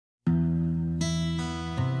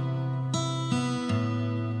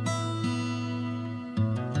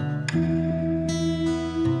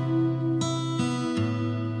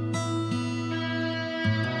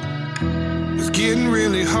getting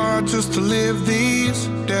really hard just to live these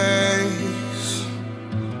days.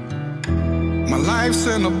 My life's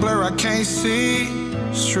in a blur, I can't see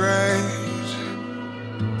straight.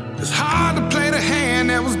 It's hard to play the hand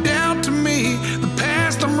that was dealt to me. The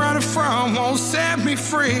past I'm running from won't set me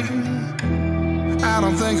free. I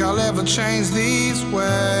don't think I'll ever change these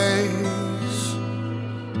ways.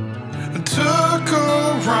 I took a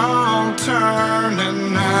wrong turn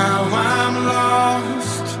and now I'm lost.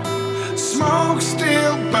 Smoke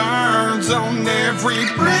still burns on every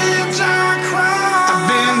bridge I cross. I've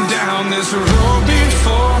been down this road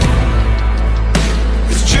before.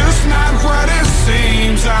 It's just not what it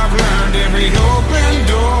seems. I've learned every open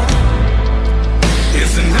door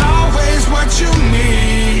isn't always what you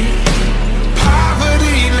need.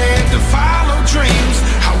 Poverty led to follow dreams.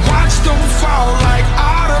 I watched them fall like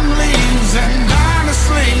autumn leaves. And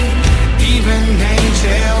honestly, even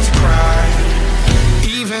angels cry.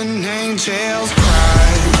 Even angels cry.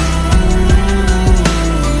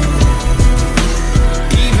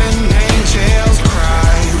 Even angels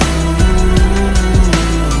cry.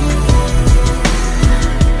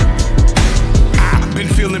 I've been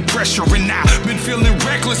feeling pressure and I've been feeling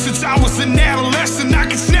reckless since I was an adolescent. I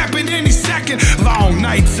can snap at any second. Long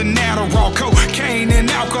nights and Adderall, cocaine and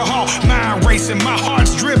alcohol. Mind racing, my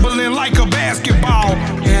heart's dribbling like a basketball.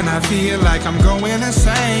 And I feel like I'm going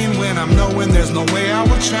insane when I'm knowing there's no way I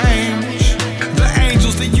will change. The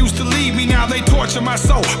angels that used to leave me, now they torture my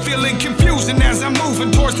soul. Feeling confusing as I'm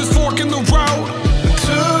moving towards this fork in the road. I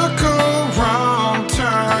took a wrong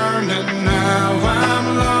turn and now I'm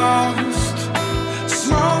lost.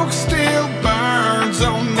 Smoke still burns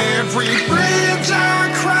on every